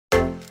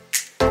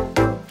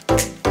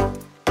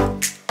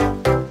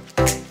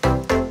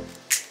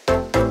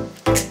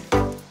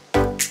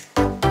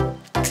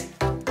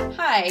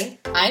Hi,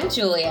 I'm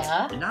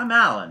Julia. And I'm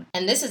Alan.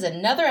 And this is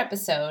another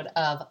episode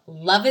of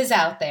Love is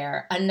Out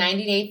There, a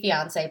 90 Day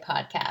Fiancé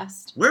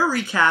podcast. We're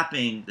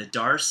recapping the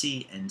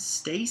Darcy and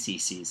Stacey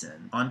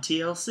season on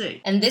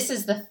TLC. And this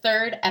is the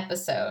third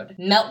episode,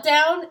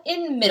 Meltdown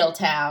in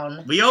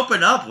Middletown. We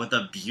open up with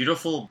a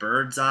beautiful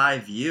bird's eye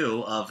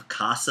view of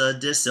Casa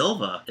de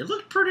Silva. It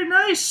looked pretty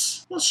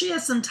nice. Well, she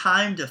had some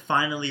time to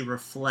finally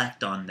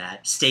reflect on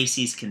that.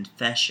 Stacey's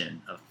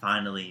confession of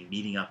finally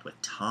meeting up with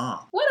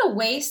Tom. What a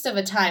waste of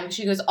a time.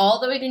 She goes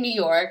all the way to New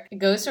York,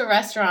 goes to a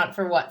restaurant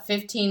for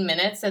 15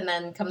 minutes, and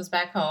then comes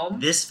back home?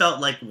 This felt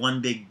like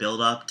one big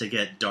build-up to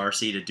get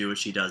Darcy to do what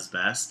she does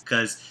best,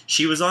 because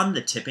she was on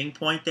the tipping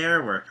point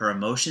there where her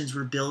emotions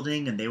were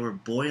building and they were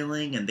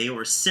boiling and they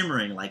were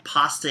simmering like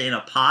pasta in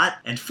a pot,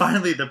 and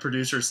finally the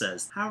producer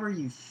says, "How are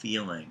you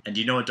feeling?" And do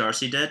you know what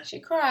Darcy did? She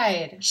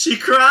cried. She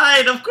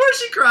cried! Of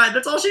course she cried!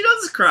 That's all she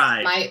does is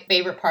cry! My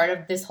favorite part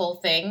of this whole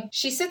thing,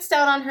 she sits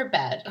down on her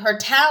bed. Her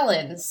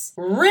talons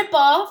rip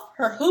off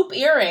her hoop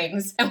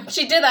earrings. And when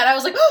she did that, I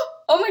was like,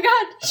 oh my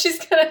god, she's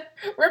gonna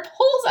rip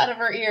holes out of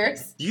her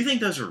ears. Do you think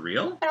those are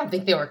real? I don't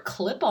think they were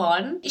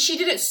clip-on. She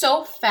did it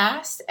so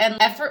fast and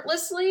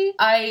effortlessly,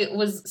 I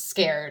was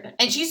scared.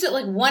 And she used it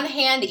like one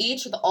hand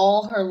each with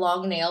all her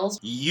long nails.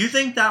 You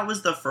think that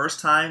was the first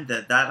time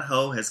that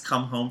hoe has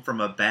come home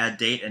from a bad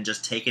date and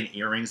just taken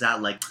earrings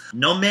out? Like,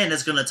 no man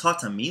is gonna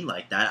talk to me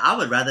like that. I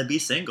would rather be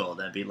single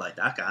than be like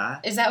that guy.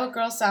 Is that what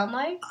girls sound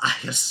like? I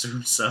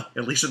assume so.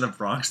 At least in the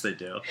Bronx they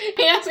do.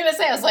 Yeah, I was gonna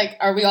say, I was like,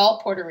 are we all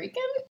Puerto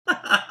Rican?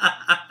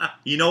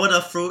 You know what a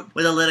fruit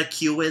with a letter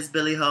Q is,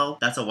 Billy Ho?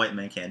 That's a white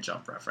man can't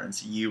jump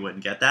reference. You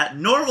wouldn't get that,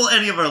 nor will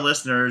any of our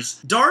listeners.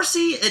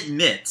 Darcy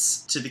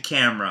admits to the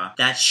camera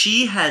that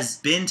she has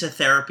been to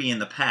therapy in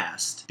the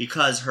past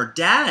because her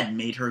dad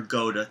made her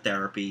go to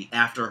therapy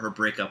after her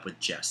breakup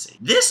with Jesse.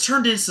 This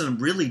turned into some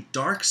really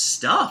dark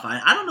stuff.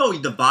 I don't know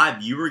the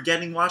vibe you were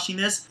getting watching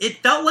this.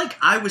 It felt like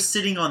I was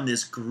sitting on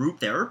this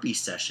group therapy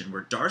session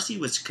where Darcy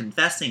was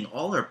confessing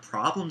all her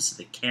problems to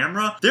the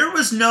camera. There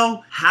was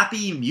no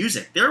happy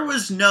music. There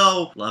was no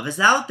love is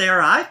out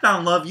there, I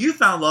found love, you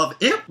found love.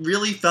 It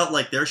really felt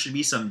like there should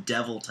be some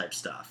devil type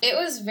stuff. It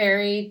was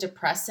very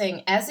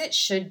depressing, as it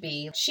should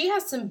be. She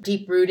has some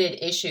deep-rooted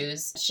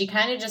issues. She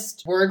kind of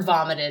just word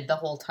vomited the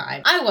whole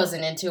time. I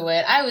wasn't into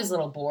it. I was a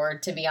little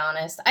bored, to be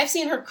honest. I've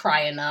seen her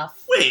cry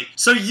enough. Wait,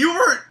 so you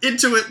weren't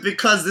into it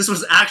because this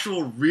was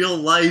actual real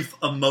life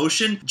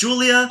emotion?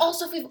 Julia?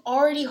 Also, we've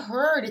already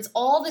heard. It's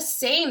all the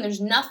same.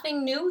 There's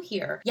nothing new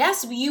here.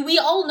 Yes, we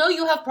all know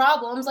you have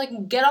problems.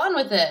 Like, get on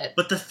with it.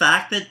 But the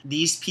fact that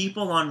these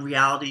people on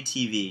reality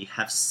TV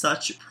have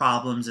such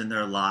problems in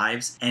their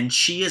lives, and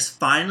she is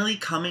finally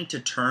coming to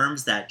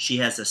terms that she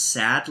has a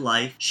sad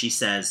life. She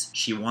says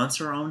she wants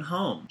her own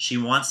home. She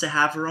wants to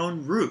have her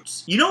own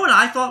roots. You know what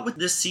I thought with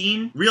this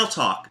scene? Real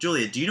talk.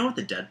 Julia, do you know what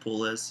the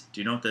Deadpool is? Do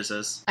you know what this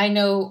is? I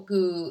know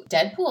who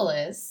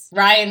Deadpool is.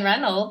 Ryan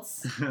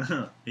Reynolds.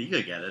 You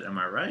could get it, am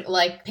I right?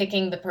 Like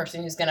picking the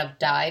person who's gonna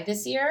die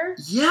this year?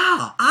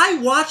 Yeah! I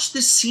watched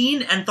this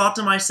scene and thought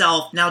to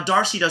myself, now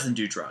Darcy doesn't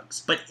do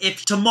drugs, but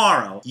if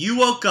tomorrow you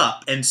woke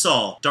up and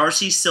saw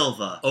Darcy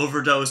Silva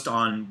overdosed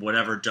on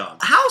whatever drug,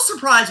 how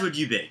surprised would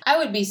you be? I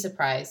would be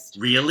surprised.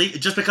 Really?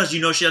 Just because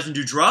you know she doesn't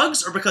do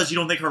drugs, or because you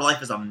don't think her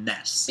life is a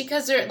mess?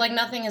 Because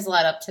nothing has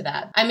led up to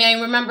that. I mean,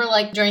 I remember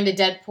during the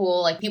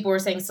Deadpool, people were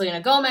saying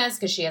Selena Gomez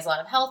because she has a lot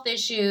of health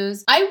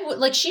issues.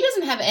 She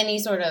doesn't have any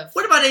sort of...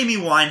 What about Amy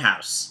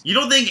Winehouse? You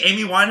don't think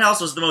Amy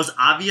Winehouse was the most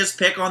obvious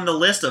pick on the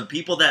list of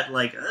people that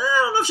I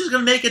don't know if she's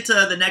gonna make it to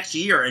the next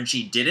year, and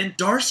she didn't?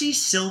 Darcy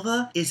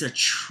Silva is a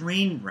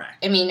train wreck.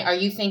 I mean, are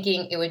you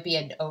thinking it would be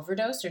an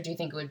overdose, or do you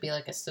think it would be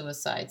like a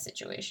suicide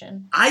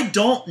situation? I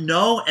don't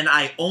know, and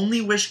I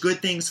only wish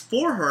good things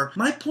for her.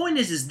 My point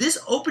is this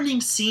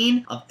opening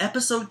scene of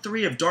episode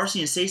 3 of Darcy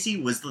and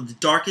Stacey was the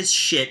darkest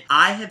shit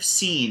I have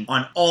seen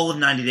on all of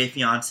 90 Day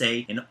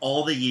Fiancé in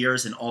all the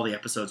years and all the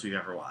episodes we've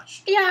ever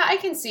watched. Yeah, I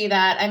can see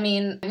that. I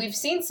mean, we've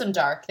seen some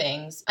dark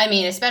things. I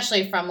mean,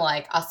 especially from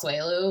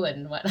Asuelu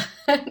and what...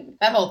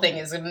 That whole thing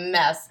is a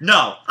mess.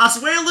 No,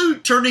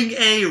 Asuelu turning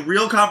a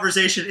real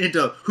conversation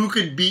into who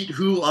could beat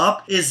who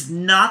up is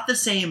not the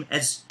same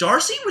as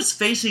Darcy was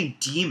facing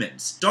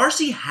demons.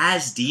 Darcy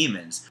has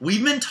demons.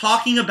 We've been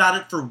talking about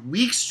it for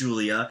weeks,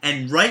 Julia,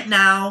 and right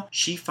now,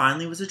 she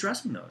finally was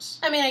addressing those.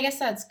 I mean, I guess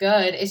that's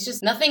good. It's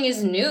just nothing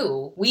is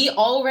new. We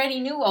already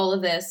knew all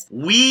of this.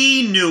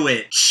 We knew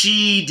it.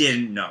 She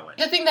didn't know it.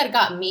 The thing that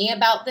got me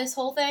about this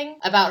whole thing,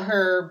 about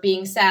her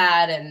being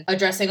sad and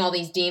addressing all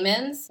these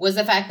demons, was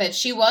the fact that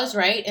she was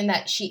right in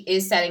that she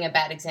is setting a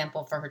bad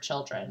example for her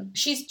children.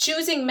 She's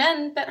choosing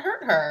men that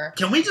hurt her.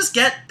 Can we just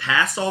get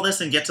past all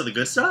this and get to the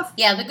good stuff?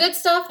 Yeah, the good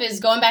stuff is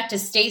going back to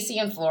Stacey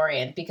and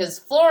Florian, because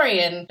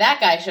Florian, that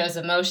guy shows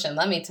emotion,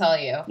 let me tell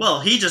you. Well,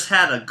 he just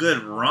had a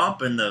good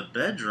romp in the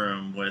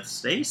bedroom with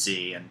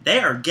Stacey, and they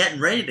are getting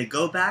ready to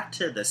go back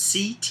to the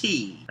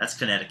CT. That's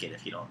Connecticut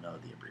if you don't know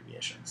the abbreviation.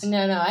 abbreviations.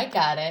 No, I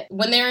got it.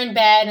 When they're in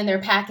bed and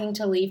they're packing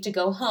to leave to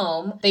go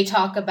home, they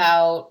talk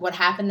about what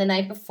happened the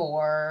night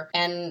before,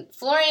 and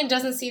Florian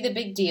doesn't see the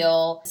big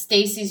deal.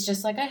 Stacy's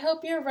just like, I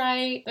hope you're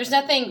right. There's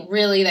nothing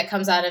really that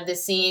comes out of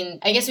this scene.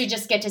 I guess we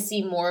just get to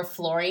see more of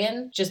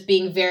Florian just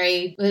being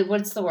very,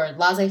 what's the word,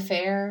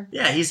 laissez-faire?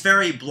 Yeah, he's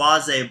very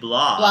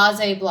blase-blah.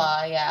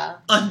 Blase-blah, yeah.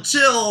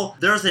 Until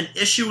there's an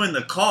issue in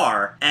the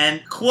car,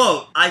 and,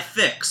 quote, I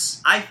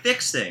fix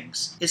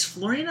things. Is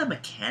Florian a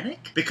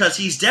mechanic? Because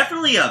he's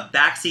definitely a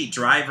backseat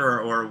driver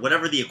or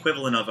whatever the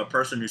equivalent of a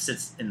person who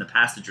sits in the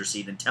passenger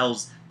seat and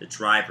tells the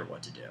driver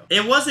what to do.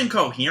 It wasn't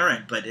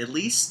coherent, but at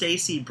least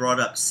Stacy brought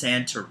up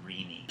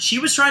Santorini. She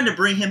was trying to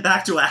bring him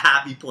back to a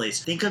happy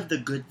place. Think of the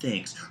good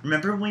things.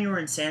 Remember when you were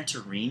in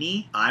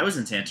Santorini? I was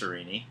in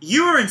Santorini.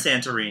 You were in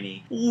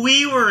Santorini.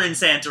 We were in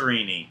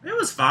Santorini. It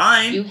was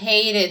fine. You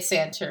hated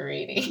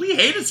Santorini. We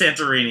hated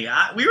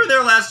Santorini. We were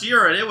there last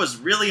year, and it was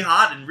really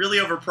hot and really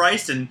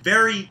overpriced and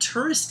very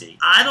touristy.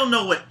 I don't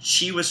know what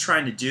she was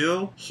trying to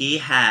do. He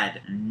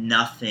had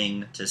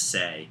nothing to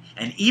say.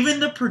 And even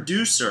the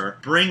producer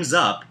brings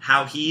up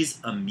how he's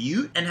a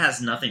mute and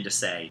has nothing to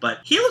say. But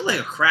he looked like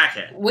a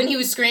crackhead. When he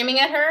was screaming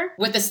at her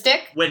with a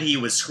stick? When he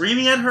was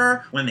screaming at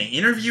her, when they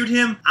interviewed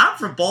him, I'm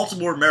from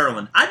Baltimore,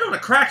 Maryland. I know what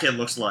a crackhead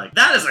looks like.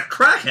 That is a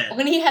crackhead.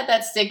 When he had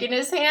that stick in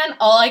his hand,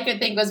 all I could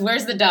think was,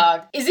 where's the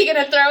dog? Is he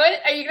gonna throw it?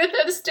 Are you gonna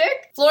throw the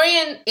stick?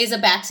 Florian is a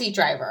backseat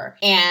driver,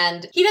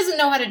 and he doesn't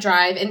know how to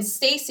drive, and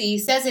Stacy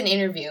says in an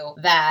interview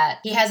that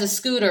he has a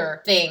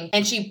scooter thing,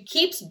 and she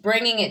keeps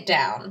bringing it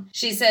down.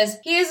 She says,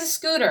 he has a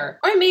scooter,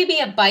 or maybe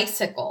a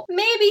bicycle.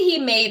 Maybe he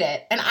made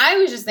it. And I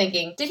was just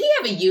thinking, did he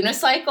have a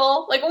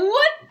unicycle? Like,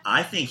 what?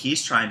 I think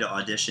he's trying to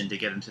audition to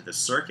get into the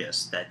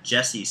circus that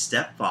Jesse's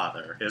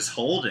stepfather is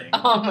holding.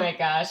 Oh my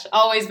gosh.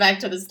 Always back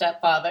to the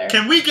stepfather.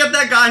 Can we get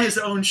that guy his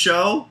own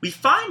show? We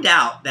find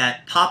out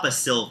that Papa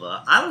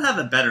Silva, I don't have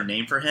a better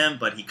name for him,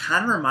 but he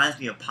kind of reminds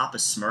me of Papa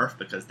Smurf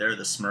because they're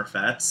the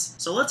Smurfettes.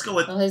 So let's go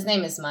with... Well, his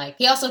name is Mike.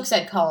 He also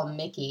said call him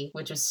Mickey,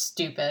 which was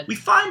stupid. We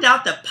find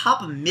out that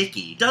Papa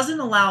Mickey doesn't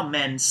allow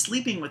men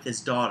sleeping with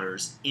his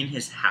daughters in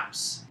his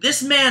house.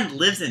 This man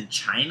lives in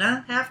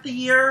China half the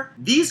year.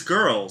 These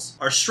girls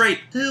are straight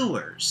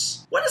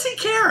hooers. What does he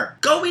care?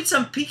 Go eat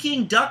some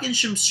Peking duck and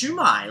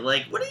shumshumai.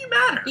 Like, what do you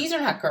matter? These are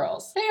not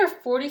girls. They are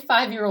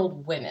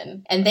 45-year-old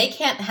women, and they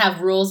can't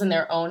have rules in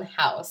their own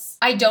house.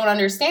 I don't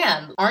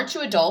understand. Aren't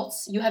you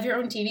adults? You have your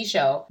own TV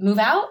show. Move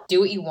out? Do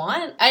what you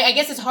want? I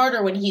guess it's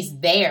harder when he's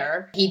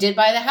there. He did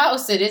buy the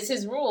house. It is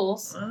his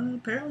rules.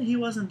 Apparently he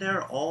wasn't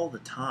there all the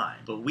time.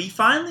 But we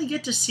finally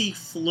get to see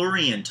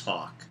Florian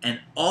talk, and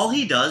all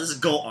he does is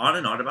go on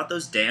and on about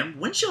those damn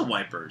windshield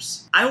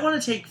wipers. I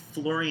want to take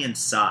Florian's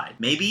side.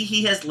 Maybe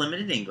he has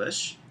limited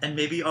English, and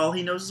maybe all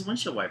he knows is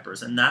windshield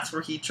wipers, and that's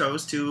where he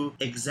chose to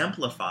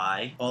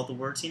exemplify all the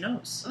words he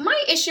knows.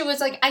 My issue was,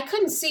 like, I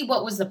couldn't see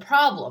what was the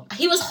problem.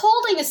 He was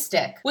holding a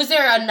stick. Was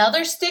there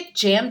another stick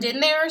jammed in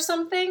there or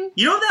something?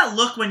 You know that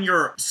look when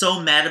you're so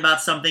mad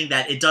about something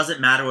that it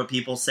doesn't matter what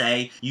people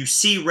say? You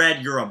see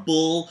red, you're a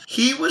bull.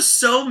 He was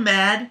so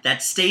mad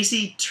that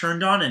Stacy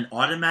turned on an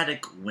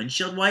automatic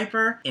windshield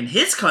wiper. In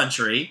his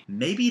country,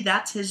 maybe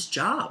that's his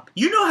job.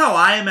 You know how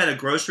I am at a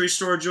grocery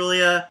store,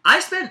 Julia? I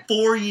spent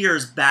 4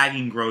 years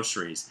bagging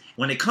groceries.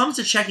 When it comes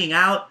to checking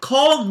out,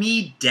 call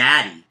me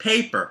daddy.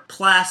 Paper,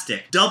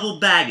 plastic, double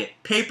bag it,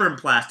 paper and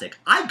plastic.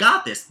 I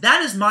got this.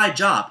 That is my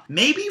job.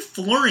 Maybe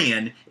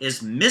Florian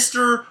is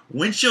Mr.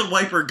 Windshield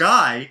Wiper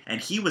Guy,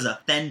 and he was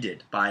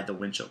offended by the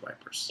windshield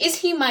wipers. Is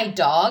he my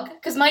dog?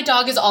 Because my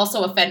dog is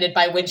also offended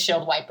by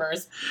windshield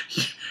wipers.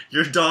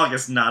 Your dog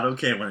is not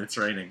okay when it's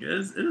raining. It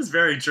is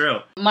very true.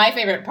 My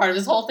favorite part of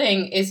this whole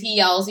thing is he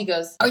yells, he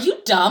goes, are you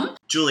dumb?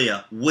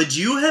 Julia, would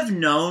you have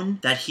known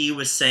that he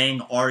was saying,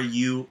 are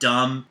you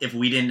dumb, if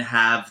we didn't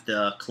have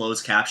the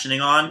closed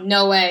captioning on?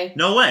 No way.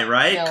 No way,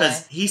 right? No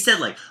Because he said,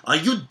 like, are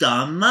you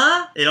dumb?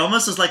 It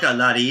almost was like a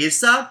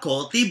Larissa,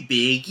 Colty,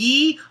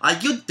 Biggie, are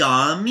you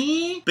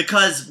dummy?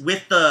 Because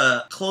with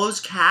the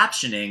closed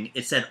captioning,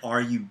 it said,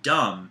 are you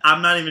dumb?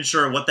 I'm not even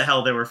sure what the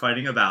hell they were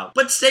fighting about.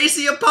 But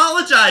Stacy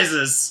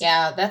apologizes.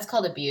 Yeah, that's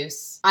called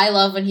abuse. I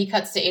love when he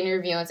cuts to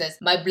interview and says,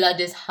 my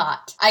blood is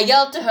hot. I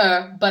yelled to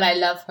her, but I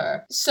love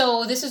her.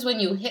 So this is when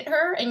you hit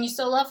her and you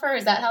still love her?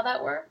 Is that how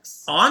that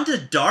works? On to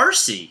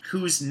Darcy,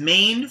 whose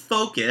main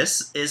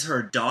focus is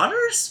her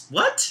daughters?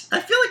 What? I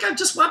feel like I've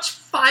just watched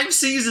 5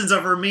 seasons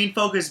of her main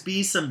focus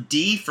be some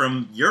D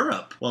from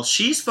Europe. Well,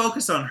 she's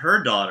focused on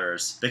her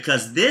daughters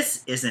because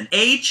this is an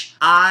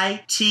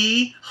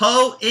HIT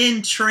Ho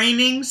in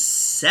training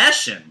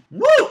session.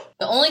 Woo!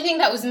 The only thing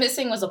that was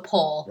missing was a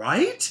pole.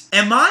 Right?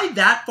 Am I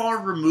that far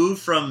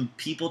removed from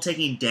people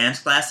taking dance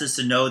classes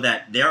to know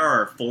that there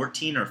are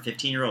 14 or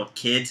 15-year-old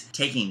kids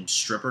taking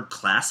stripper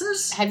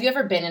classes? Have you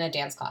ever been in a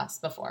dance class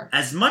before?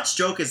 As much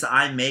joke as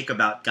I make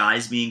about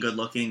guys being good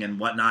looking and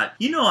whatnot,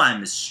 you know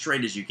I'm as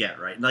straight as you get,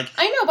 right? Like,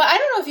 I know, but I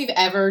don't know if you've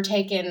ever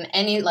taken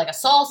any, like a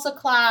salsa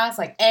class,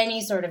 like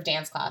any sort of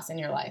dance class in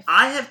your life.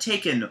 I have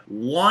taken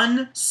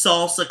one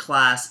salsa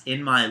class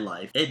in my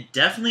life. It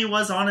definitely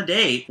was on a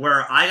date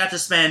where I got to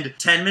spend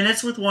spend 10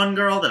 minutes with one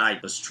girl that I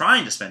was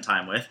trying to spend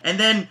time with, and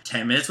then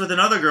 10 minutes with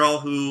another girl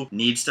who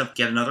needs to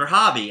get another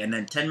hobby, and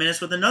then 10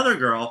 minutes with another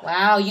girl.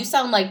 Wow, you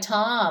sound like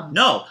Tom.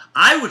 No,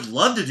 I would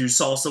love to do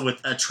salsa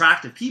with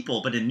attractive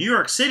people, but in New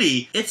York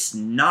City, it's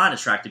not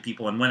attractive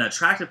people, and when an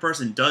attractive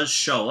person does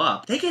show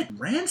up, they get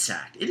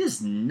ransacked. It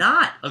is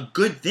not a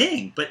good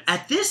thing. But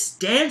at this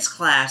dance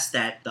class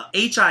that the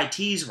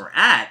HITs were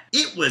at,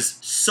 it was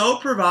so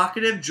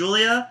provocative,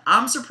 Julia.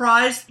 I'm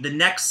surprised the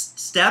next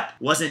step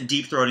wasn't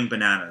deep-throating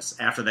bananas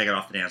after they got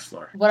off the dance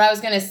floor. What I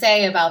was going to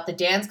say about the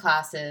dance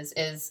classes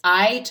is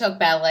I took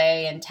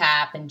ballet and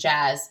tap and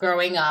jazz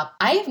growing up.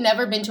 I have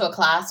never been to a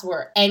class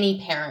where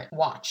any parent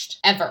watched,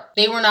 ever.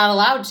 They were not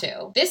allowed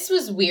to. This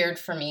was weird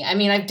for me. I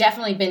mean, I've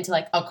definitely been to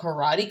like a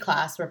karate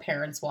class where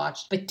parents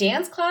watched, but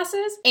dance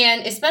classes,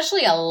 and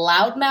especially a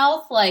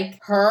loudmouth like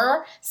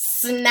her,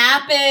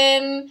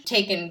 snapping,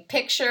 taking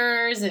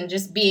pictures, and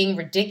just being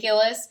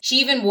ridiculous. She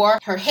even wore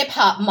her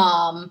hip-hop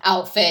mom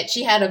outfit.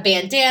 She had a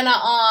bandana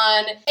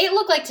on. It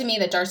looked like to me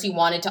that Darcy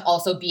wanted to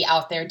also be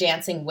out there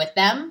dancing with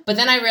them, but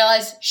then I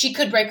realized she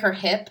could break her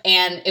hip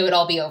and it would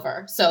all be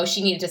over, so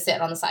she needed to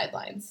sit on the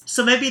sidelines.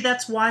 So maybe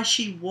that's why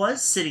she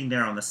was sitting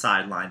there on the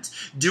sidelines,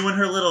 doing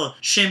her little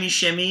shimmy,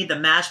 the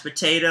mashed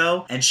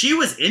potato, and she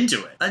was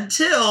into it.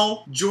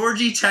 Until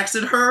Georgie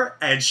texted her,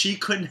 and she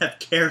couldn't have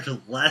cared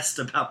less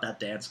about that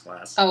dance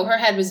class. Oh, her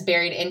head was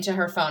buried into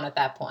her phone at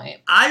that point.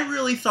 I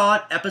really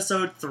thought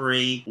episode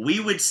 3, we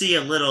would see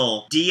a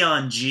little D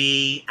on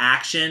G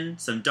action,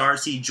 some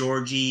Darcy,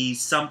 Georgie,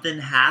 something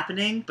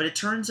happening, but it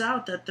turns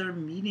out that their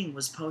meeting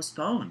was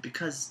postponed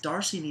because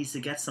Darcy needs to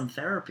get some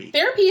therapy.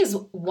 Therapy is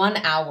 1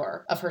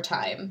 hour of her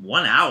time.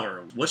 1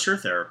 hour? What's your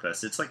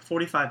therapist? It's like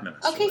 45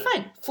 minutes. Okay,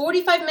 fine.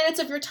 45 minutes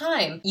of your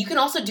time. You can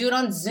also do it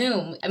on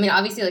Zoom. I mean,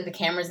 obviously, like, the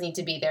cameras need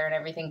to be there and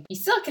everything. You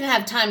still can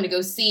have time to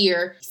go see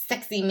your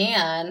sexy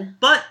man.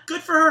 But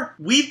good for her.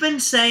 We've been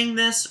saying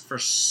this for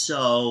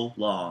so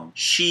long.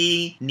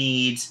 She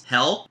needs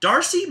help.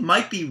 Darcy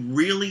might be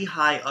really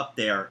high up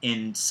there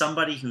in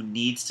somebody who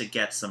needs to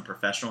get some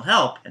professional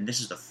help, and this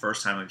is the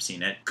first time I've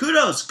seen it.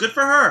 Kudos. Good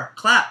for her.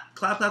 Clap.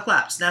 Clap, clap,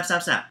 clap. Snap,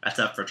 snap, snap. That's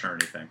a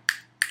fraternity thing.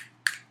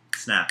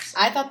 Snaps.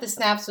 I thought the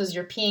snaps was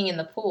your peeing in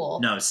the pool.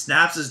 No,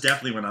 snaps is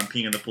definitely when I'm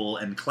peeing in the pool,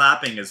 and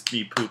clapping is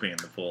me pooping in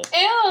the pool.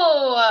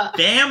 Ew!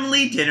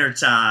 Family dinner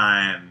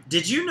time.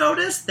 Did you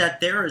notice that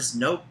there is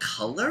no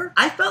color?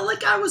 I felt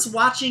like I was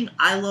watching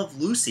I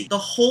Love Lucy. The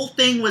whole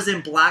thing was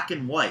in black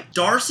and white.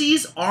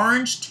 Darcy's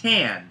orange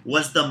tan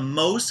was the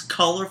most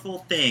colorful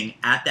thing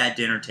at that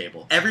dinner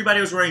table. Everybody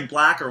was wearing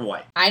black or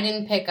white. I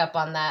didn't pick up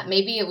on that.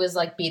 Maybe it was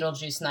like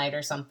Beetlejuice night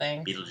or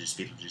something. Beetlejuice,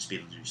 Beetlejuice,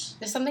 Beetlejuice.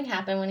 Does something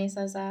happen when he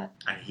says that?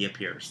 He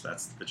appears.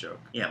 That's the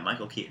joke. Yeah,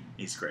 Michael Keaton.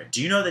 He's great.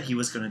 Do you know that he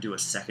was going to do a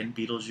second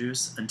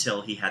Beetlejuice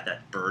until he had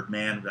that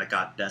Birdman that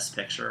got Best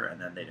Picture,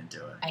 and then they didn't do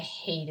it? I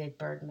hated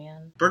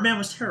Birdman. Birdman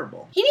was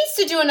terrible. He needs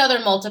to do another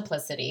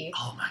Multiplicity.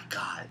 Oh my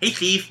god. Hey,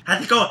 Thief.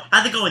 How'd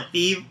they go with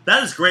Thief?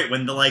 That is great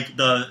when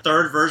the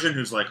third version,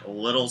 who's like a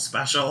little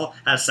special,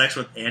 has sex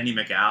with Andy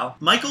McGow.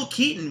 Michael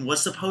Keaton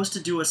was supposed to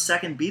do a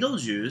second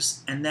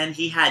Beetlejuice, and then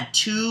he had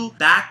 2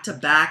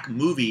 back-to-back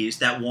movies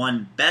that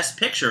won Best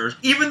Pictures,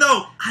 even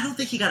though I don't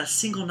think he got a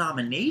single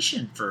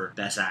nomination for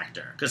Best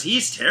Actor, because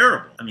he's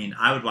terrible. I mean,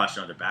 I would watch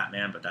another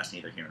Batman, but that's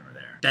neither here nor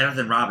there. Better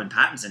than Robin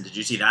Pattinson. Did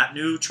you see that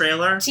new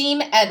trailer?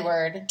 Team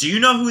Edward. Do you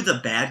know who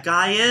the bad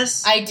guy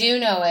is? I do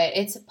know it.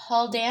 It's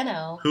Paul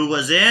Dano. Who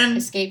was in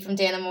Escape from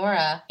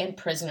Dannemora and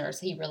Prisoners.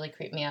 He really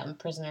creeped me out in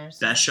Prisoners.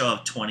 Best show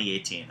of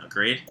 2018.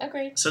 Agreed?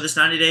 Agreed. So this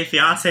 90 Day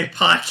Fiancé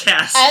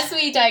podcast. As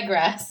we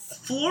digress.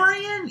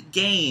 Florian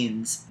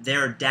gains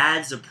their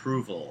dad's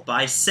approval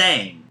by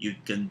saying, "You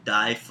can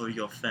die for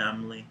your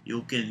family.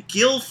 You can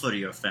kill for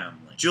your family."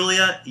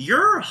 Julia,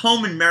 you're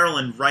home in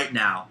Maryland right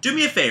now. Do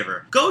me a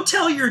favor. Go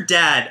tell your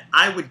dad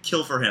I would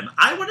kill for him.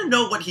 I want to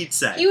know what he'd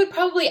say. He would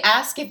probably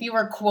ask if you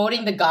were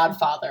quoting The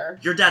Godfather.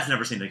 Your dad's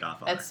never seen The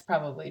Godfather. That's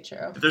probably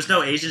true. If there's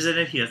no Asians in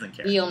it, he doesn't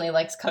care. He only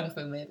likes kung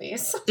fu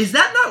movies. Is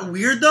that not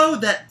weird, though,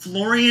 that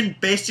Florian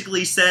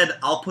basically said,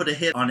 "I'll put a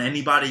hit on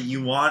anybody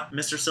you want,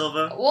 Mr.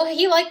 Silva"? Well,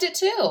 he liked it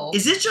too.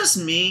 Is it just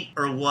me,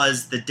 or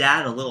was the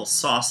dad a little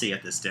saucy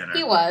at this dinner?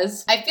 He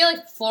was. I feel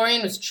like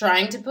Florian was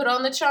trying to put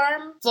on the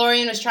charm.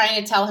 Florian was trying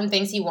to tell him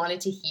things he wanted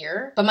to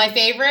hear. But my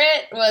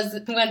favorite was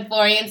when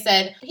Florian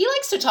said, he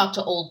likes to talk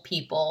to old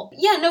people.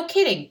 Yeah, no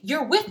kidding.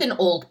 You're with an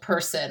old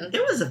person.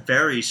 It was a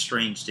very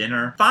strange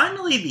dinner.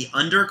 Finally, the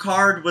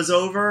undercard was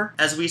over,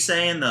 as we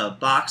say in the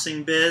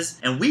boxing biz,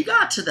 and we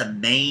got to the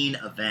main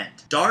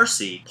event.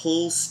 Darcy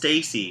pulls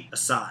Stacy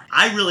aside.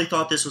 I really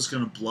thought this was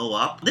going to blow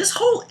up. This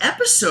whole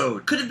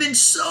episode could have been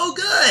so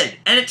good.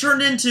 And it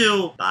turned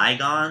into,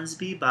 bygones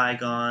be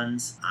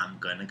bygones. I'm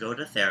going to go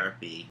to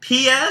therapy.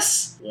 P.S.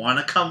 this?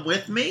 Wanna come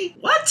with me?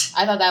 What?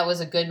 I thought that was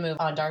a good move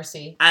on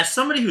Darcy. As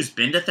somebody who's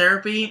been to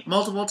therapy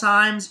multiple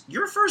times,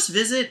 your first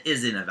visit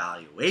is an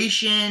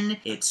evaluation,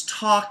 it's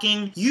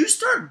talking. You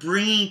start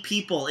bringing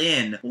people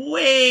in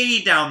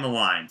way down the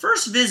line.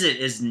 First visit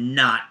is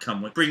not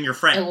bring your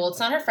friend. Well, it's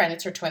not her friend,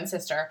 it's her twin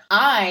sister.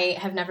 I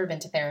have never been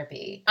to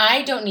therapy.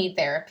 I don't need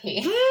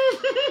therapy.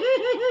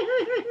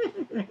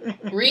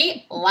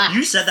 Relax.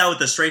 You said that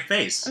with a straight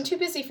face. I'm too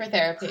busy for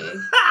therapy.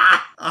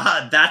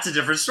 That's a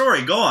different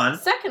story. Go on.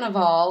 Second of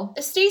all,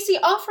 Stacey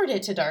offered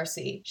it to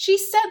Darcy. She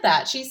said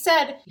that. She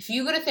said, if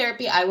you go to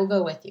therapy, I will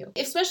go with you.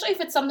 Especially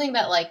if it's something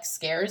that, like,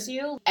 scares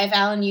you. If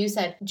Alan Yu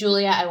said,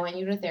 Julia, I want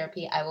you to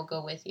therapy, I will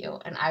go with you.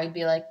 And I would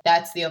be like,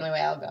 that's the only way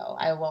I'll go.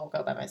 I won't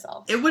go by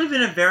myself. It would have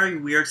been a very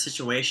weird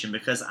situation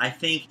because I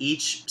think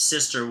each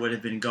sister would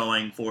have been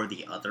going for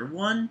the other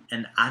one.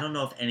 And I don't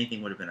know if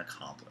anything would have been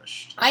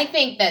accomplished. I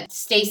think that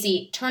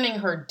Stacey turning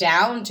her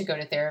down to go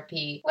to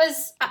therapy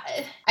was,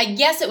 I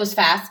guess it was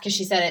fast because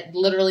she said it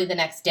literally the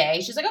next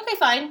day. She's like, okay,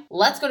 fine,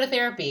 let's go to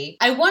therapy.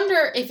 I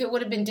wonder if it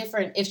would have been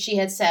different if she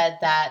had said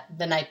that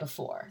the night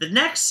before. The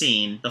next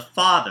scene, the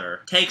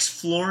father takes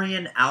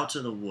Florian out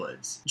to the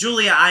woods.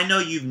 Julia, I know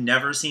you've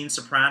never seen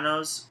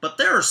Sopranos, but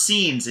there are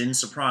scenes in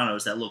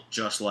Sopranos that look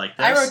just like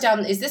this. I wrote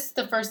down, is this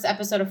the first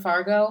episode of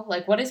Fargo?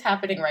 Like, what is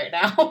happening right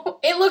now?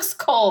 It looks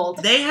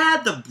cold. They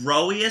had the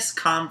broiest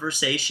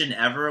conversation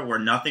ever where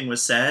nothing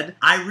was said.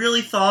 I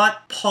really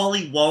thought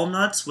Paulie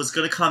Walnuts was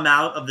going to come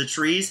out of the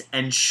trees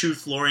and shoot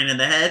Florian in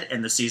the head,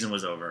 and the season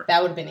was over.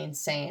 That would have been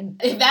insane.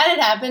 If that had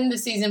happened, the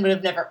season would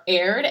have never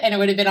aired, and it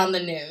would have been on the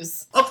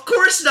news. Of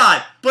course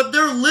not! But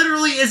there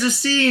literally is a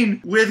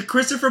scene with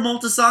Christopher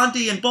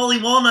Moltisanti and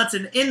Paulie Walnuts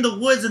and in the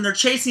woods, and they're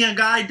chasing a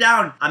guy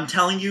down. I'm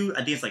telling you, I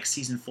think it's like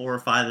season 4 or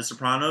 5 of The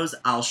Sopranos.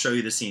 I'll show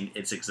you the scene.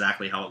 It's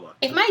exactly how it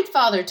looked. If my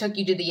father took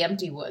you to the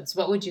empty woods,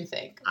 what would you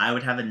think? I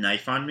would have a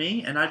knife on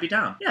me, and I'd be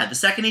down. Yeah, the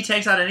second he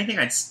takes out anything,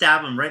 I'd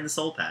stab him right in the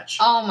soul patch.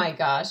 Oh my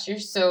gosh, you're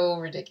so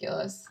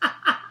ridiculous.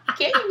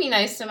 Can't you be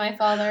nice to my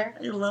father?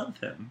 I love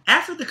him.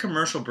 After the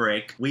commercial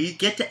break, we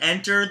get to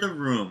enter the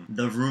room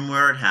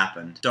where it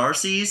happened.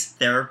 Darcy's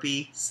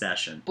therapy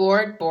session.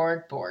 Bored.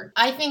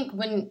 I think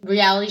when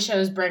reality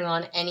shows bring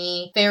on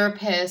any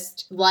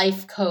therapist,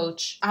 life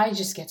coach, I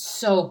just get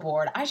so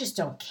bored. I just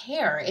don't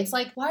care. It's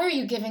like, why are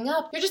you giving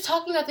up? You're just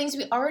talking about things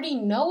we already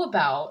know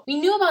about. We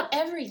knew about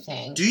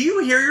everything. Do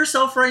you hear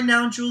yourself right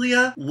now,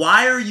 Julia?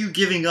 Why are you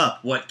giving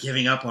up? What,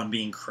 giving up on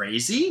being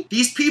crazy?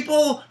 These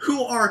people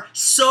who are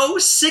so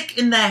sick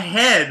in the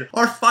head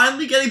are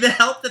finally getting the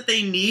help that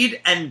they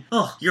need, and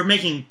you're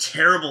making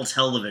terrible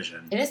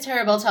television. It is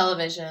terrible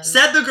television.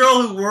 Said the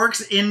girl who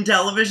works in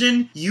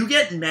television. You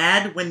get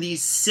mad when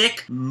these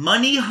sick,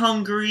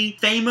 money-hungry,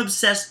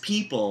 fame-obsessed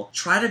people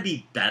try to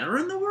be better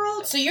in the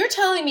world? So you're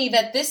telling me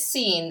that this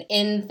scene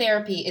in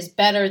therapy is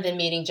better than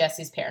meeting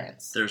Jesse's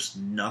parents? There's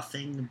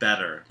nothing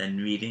better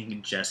than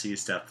meeting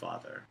Jesse's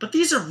stepfather. But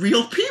these are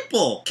real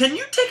people! Can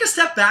you take a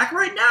step back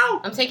right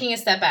now? I'm taking a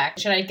step back.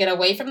 Should I get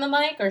away from the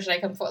mic, or should I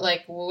come forward?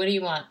 Like, what do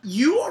you want?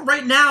 You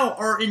right now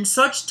are in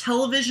such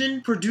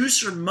television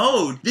producer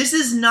mode. This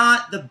is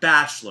not The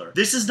Bachelor.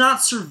 This is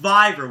not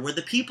Survivor, where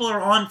the people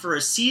are on for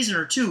a season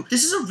or two.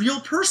 This is a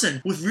real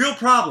person with real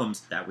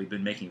problems that we've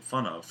been making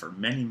fun of for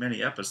many,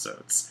 many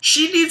episodes.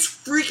 She needs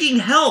freaking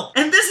help,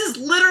 and this is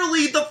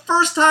literally the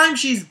first time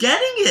she's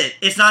getting it.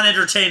 It's not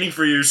entertaining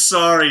for you.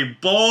 Sorry.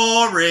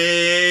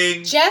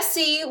 Boring.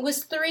 Jesse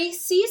was 3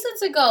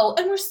 seasons ago,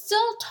 and we're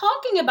still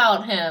talking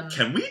about him.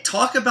 Can we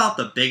talk about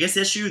the biggest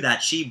issue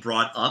that she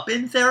brought up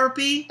in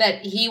therapy?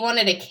 That he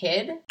wanted a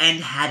kid? And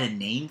had a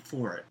name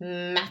for it.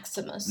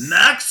 Maximus.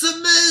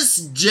 Maximus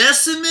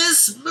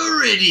Decimus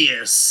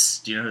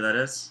Meridius. Do you know who that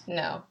is?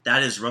 No.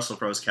 That is Russell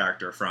Crowe's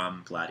character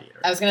from Gladiator.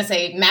 I was going to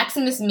say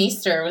Maximus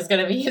Meester was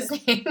going to be his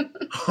name.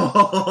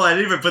 Oh, I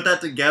didn't even put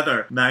that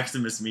together.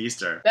 Maximus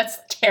Meester. That's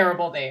a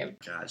terrible name.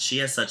 God, she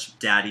has such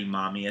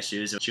daddy-mommy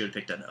issues. She would have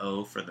picked an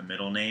O for the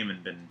middle name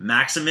and been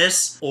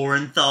Maximus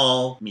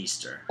Orenthal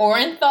Meester.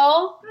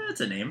 Orenthal?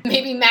 That's a name.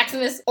 Maybe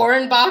Maximus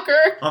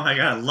Orenbacher? Oh my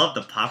god, I love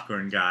the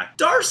popcorn guy.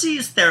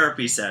 Darcy's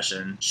therapy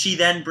session, she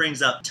then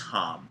brings up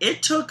Tom.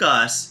 It took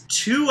us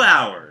 2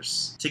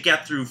 hours to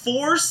get through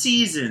 4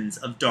 seasons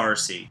of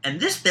Darcy. And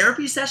this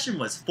therapy session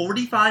was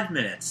 45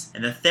 minutes.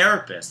 And the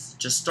therapist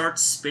just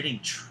starts spitting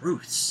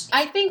truths.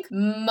 I think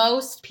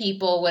most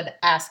people would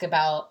ask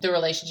about the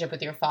relationship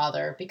with your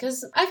father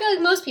because I feel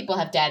like most people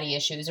have daddy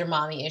issues or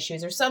mommy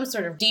issues or some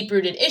sort of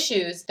deep-rooted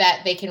issues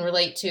that they can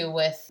relate to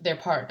with their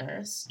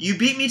partners. You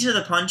beat me to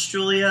the punch,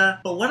 Julia,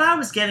 but what I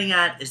was getting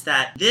at is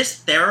that this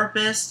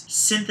therapist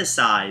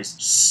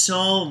synthesized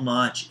so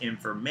much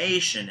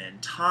information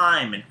and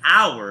time and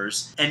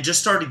hours and just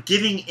started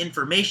giving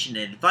information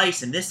and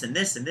advice and this and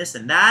this and this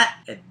and that,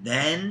 and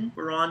then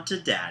we're on to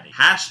daddy.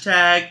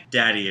 Hashtag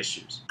daddy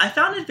issues. I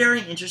found it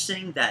very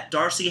interesting that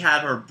Darcy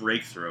had her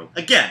breakthrough.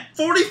 Again,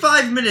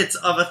 45 minutes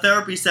of a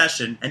therapy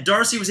session, and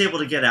Darcy was able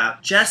to get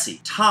out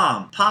Jesse,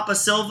 Tom, Papa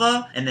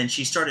Silva, and then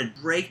she started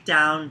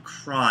breakdown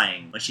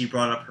crying when she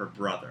brought up her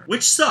brother.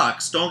 Which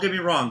sucks, don't get me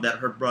wrong, mom that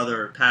her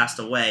brother passed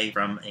away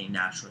from a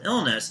natural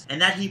illness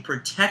and that he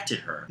protected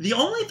her. The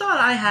only thought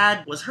I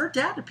had was her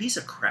dad a piece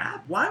of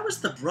crap? Why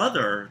was the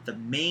brother the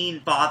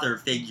main father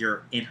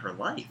figure in her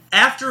life?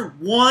 After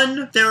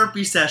one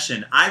therapy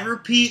session, I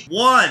repeat,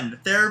 one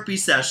therapy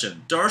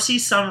session, Darcy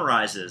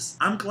summarizes,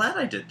 I'm glad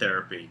I did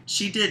therapy.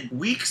 She did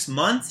weeks,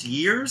 months,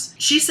 years.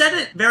 She said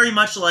it very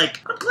much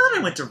like, I'm glad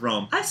I went to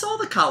Rome. I saw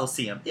the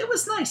Colosseum. It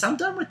was nice. I'm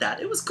done with that.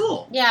 It was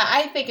cool. Yeah,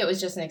 I think it was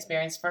just an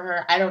experience for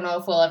her. I don't know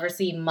if we'll ever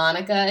see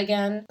Monica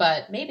again,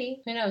 but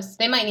maybe. Who knows?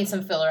 They might need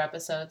some filler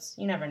episodes.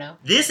 You never know.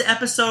 This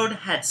episode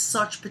had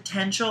such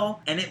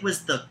potential, and it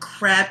was the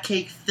crab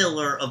cake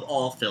filler of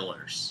all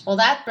fillers. Well,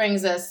 that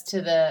brings us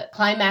to the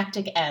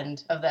climactic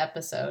end of the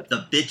episode.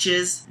 The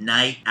bitches'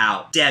 night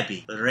out.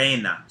 Debbie,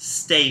 Reina,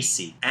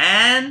 Stacy,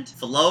 and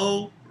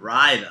Flo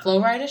Rida.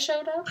 Flo Rida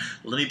showed up?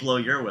 Let me blow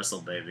your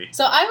whistle, baby.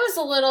 So I was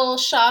a little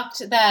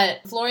shocked that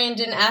Florian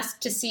didn't ask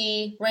to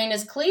see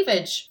Reina's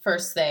cleavage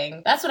first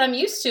thing. That's what I'm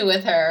used to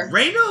with her.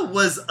 Reina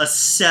was a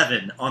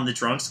 7 on the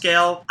drunk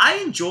scale. I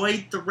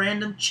enjoyed the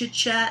random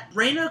chit-chat.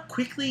 Reina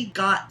quickly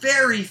got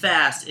very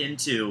fast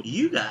into,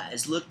 you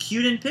guys look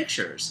cute in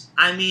pictures.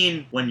 I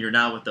mean, when you're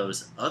not with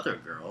those other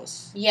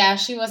girls. Yeah,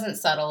 she wasn't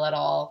subtle at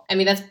all. I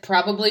mean, that's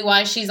probably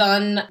why she's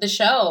on the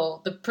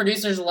show. The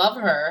producers love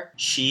her.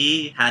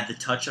 She had the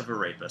touch of a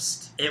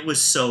rapist. It was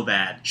so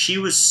bad. She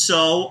was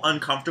so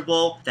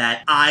uncomfortable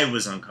that I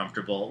was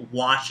uncomfortable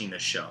watching the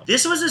show.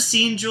 This was a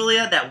scene,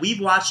 Julia, that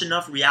we've watched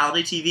enough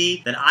reality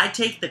TV that I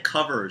take the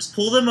covers,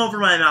 pull them over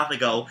my mouth,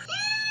 and go,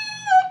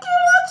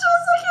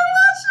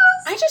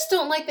 I just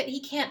don't like that he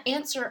can't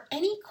answer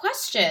any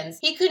questions.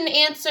 He couldn't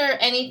answer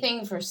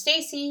anything for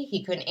Stacy.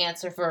 He couldn't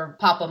answer for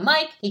Papa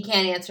Mike. He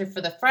can't answer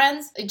for the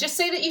friends. Just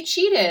say that you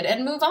cheated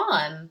and move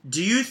on.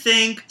 Do you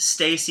think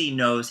Stacy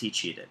knows he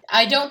cheated?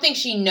 I don't think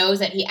she knows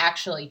that he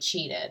actually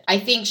cheated. I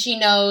think she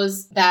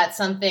knows that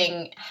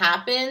something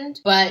happened,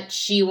 but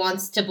she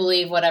wants to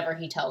believe whatever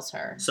he tells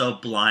her. So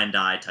blind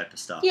eye type of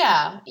stuff.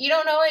 Yeah, you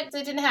don't know it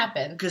didn't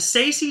happen. Because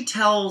Stacy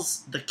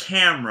tells the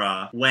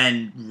camera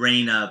when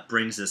Reina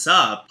brings this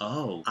up,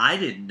 oh, I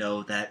didn't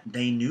know that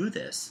they knew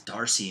this.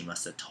 Darcy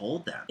must have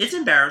told them. It's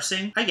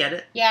embarrassing. I get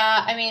it.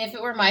 Yeah, I mean, if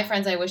it were my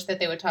friends, I wish that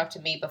they would talk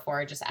to me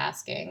before just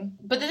asking.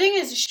 But the thing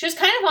is, she was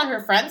kind of on her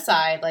friend's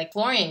side, like,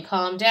 Florian,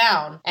 calm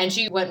down. And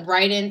she went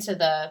right into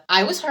the,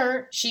 I was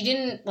hurt. She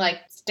didn't,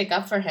 stick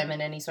up for him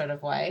in any sort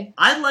of way.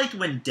 I liked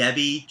when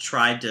Debbie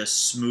tried to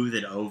smooth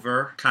it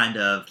over, kind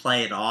of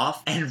play it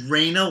off, and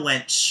Reina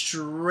went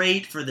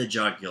straight for the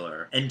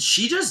jugular. And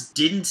she just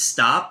didn't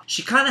stop.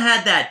 She kind of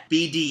had that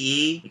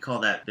BDE, we call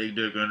that big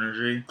dick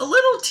energy. A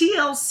little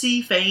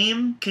TLC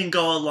fame can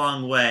go a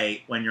long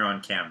way when you're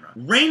on camera.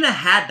 Reina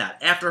had that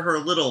after her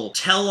little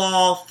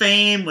tell-all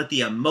fame with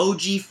the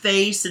emoji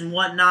face and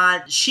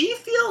whatnot. She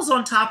feels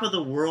on top of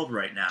the world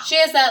right now. She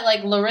has that,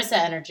 Larissa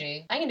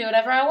energy. I can do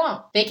whatever I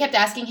want. They kept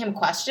asking him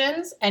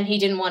questions, and he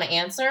didn't want to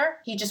answer.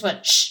 He just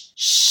went, shh,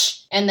 shh.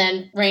 And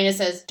then Reina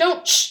says,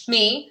 don't shh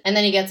me. And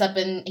then he gets up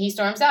and he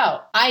storms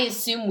out. I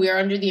assume we're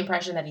under the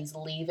impression that he's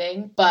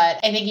leaving, but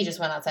I think he just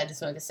went outside to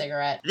smoke a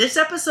cigarette. This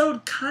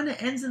episode kind of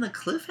ends in a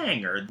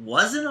cliffhanger. There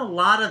wasn't a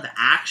lot of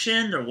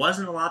action. There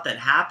wasn't a lot that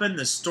happened.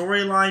 The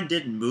storyline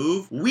didn't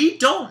move. We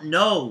don't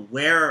know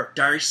where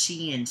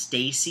Darcy and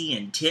Stacy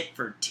and Tit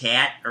for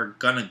Tat are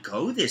gonna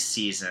go this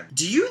season.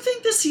 Do you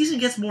think this season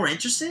gets more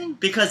interesting?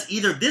 Because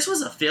either this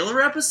was a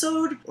filler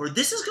episode, or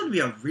this is gonna be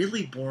a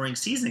really boring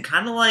season.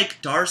 Kind of like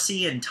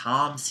Darcy and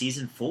Tom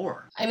season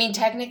 4. I mean,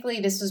 technically,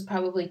 this was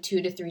probably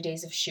 2 to 3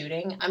 days of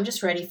shooting. I'm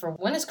just ready for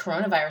when is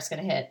coronavirus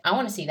going to hit? I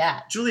want to see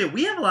that. Julia,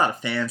 we have a lot of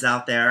fans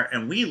out there,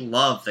 and we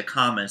love the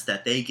comments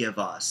that they give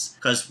us.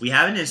 Because we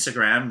have an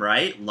Instagram,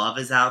 right? Love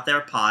is Out There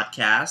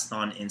podcast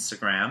on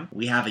Instagram.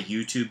 We have a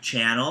YouTube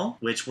channel,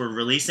 which we're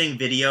releasing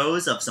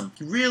videos of some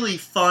really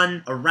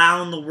fun,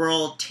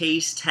 around-the-world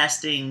taste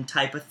testing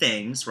type of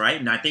things, right?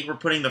 And I think we're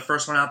putting the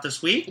first one out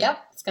this week.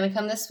 Yep. It's going to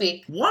come this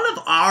week. One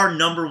of our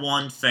number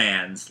one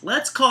fans,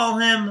 let's call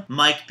him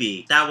Mike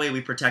B. That way we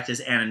protect his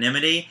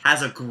anonymity,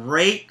 has a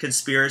great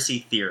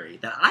conspiracy theory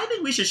that I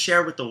think we should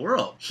share with the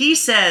world. He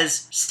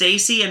says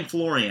Stacy and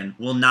Florian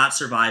will not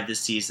survive this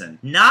season.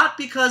 Not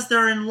because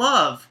they're in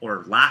love,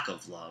 or lack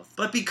of love,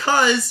 but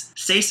because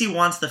Stacy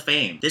wants the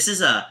fame. This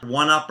is a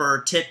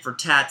one-upper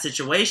tit-for-tat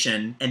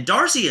situation, and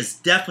Darcy is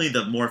definitely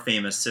the more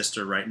famous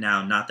sister right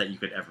now, not that you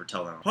could ever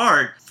tell them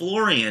apart.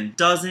 Florian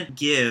doesn't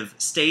give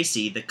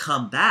Stacy the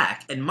comeback.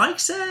 And Mike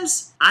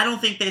says, I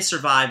don't think they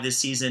survive this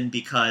season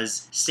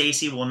because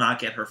Stacy will not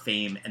get her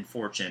fame and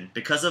fortune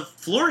because of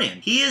Florian.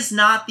 He is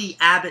not the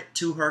Abbott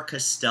to her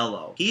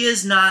Costello. He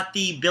is not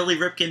the Billy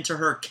Ripken to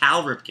her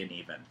Cal Ripken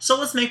even. So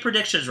let's make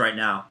predictions right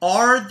now.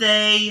 Are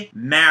they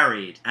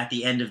married at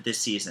the end of this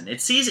season?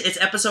 It's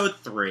episode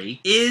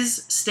 3.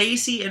 Is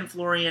Stacy and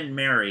Florian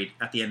married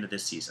at the end of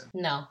this season?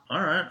 No.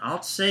 All right,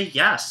 I'll say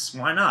yes.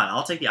 Why not?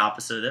 I'll take the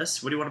opposite of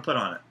this. What do you want to put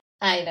on it?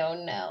 I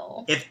don't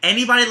know. If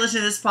anybody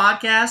listening to this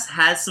podcast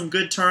has some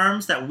good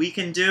terms that we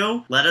can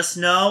do, let us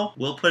know.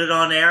 We'll put it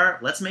on air.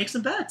 Let's make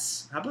some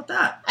bets. How about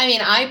that? I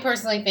mean, I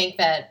personally think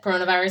that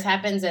coronavirus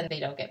happens and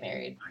they don't get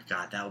married. My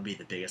God, that would be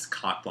the biggest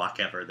cock block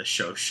ever. The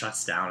show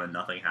shuts down and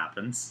nothing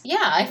happens.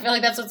 Yeah, I feel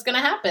like that's what's going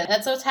to happen.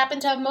 That's what's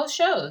happened to most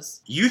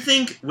shows. You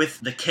think with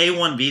the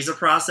K-1 visa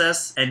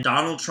process and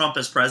Donald Trump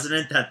as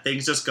president that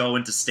things just go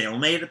into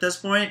stalemate at this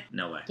point?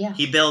 No way. Yeah.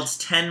 He builds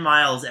 10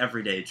 miles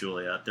every day,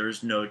 Julia.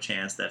 There's no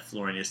chance that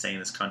Florian is staying in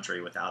this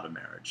country without a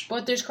marriage.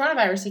 But there's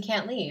coronavirus, he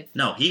can't leave.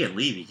 No, he can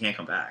leave. He can't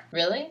come back.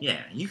 Really?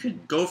 Yeah, you can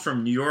go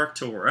from New York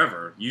to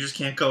wherever. You just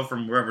can't go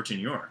from wherever to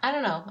New York. I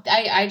don't know.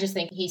 I just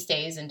think he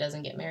stays and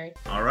doesn't get married.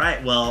 All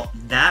right, well,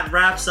 that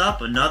wraps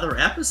up another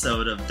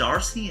episode of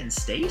Darcy and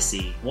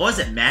Stacy. What was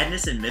it,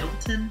 Madness in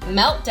Middleton?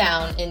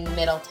 Meltdown in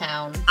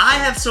Middletown. I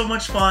have so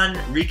much fun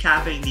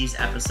recapping these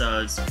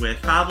episodes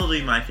with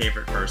probably my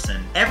favorite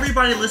person.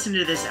 Everybody listening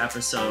to this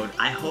episode,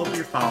 I hope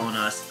you're following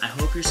us. I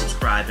hope you're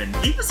subscribing.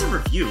 Leave us a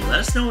review. Let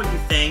us know what you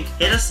think.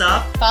 Hit us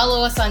up.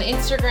 Follow us on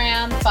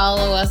Instagram.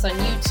 Follow us on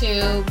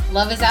YouTube.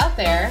 Love is out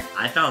there.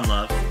 I found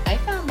love. I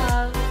found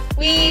love.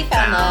 We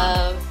found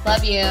love.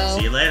 Love you.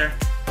 See you later.